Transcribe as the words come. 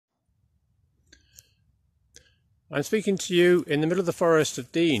I'm speaking to you in the middle of the forest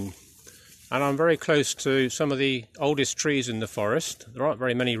of Dean, and I'm very close to some of the oldest trees in the forest. There aren't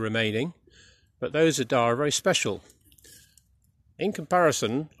very many remaining, but those that are very special. In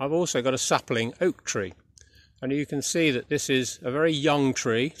comparison, I've also got a sapling oak tree, and you can see that this is a very young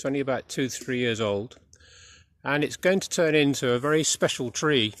tree. It's only about 2-3 years old, and it's going to turn into a very special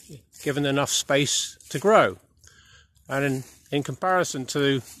tree given enough space to grow. And in comparison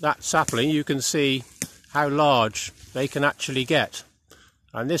to that sapling, you can see how large they can actually get.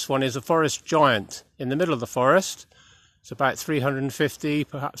 And this one is a forest giant in the middle of the forest. It's about 350,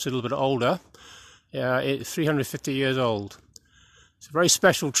 perhaps a little bit older. It's 350 years old. It's a very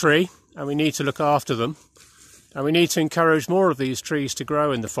special tree, and we need to look after them. And we need to encourage more of these trees to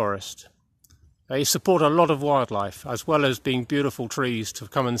grow in the forest. They support a lot of wildlife, as well as being beautiful trees to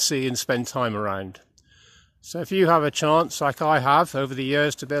come and see and spend time around. So if you have a chance, like I have over the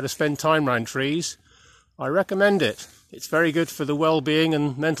years, to be able to spend time around trees, I recommend it. It's very good for the well-being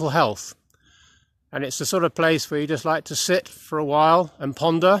and mental health. And it's the sort of place where you just like to sit for a while and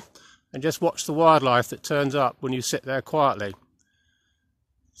ponder and just watch the wildlife that turns up when you sit there quietly.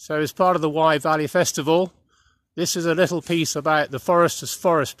 So as part of the Wye Valley Festival, this is a little piece about the Foresters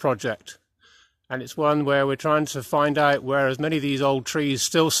Forest project. And it's one where we're trying to find out where as many of these old trees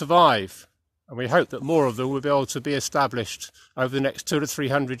still survive. And we hope that more of them will be able to be established over the next 200 to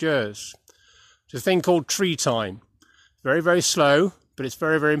 300 years. It's a thing called tree time. Very, very slow, but it's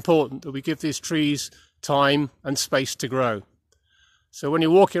very, very important that we give these trees time and space to grow. So when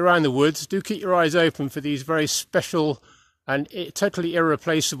you're walking around the woods, do keep your eyes open for these very special and totally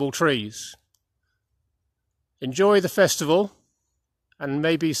irreplaceable trees. Enjoy the festival, and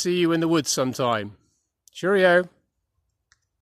maybe see you in the woods sometime. Cheerio!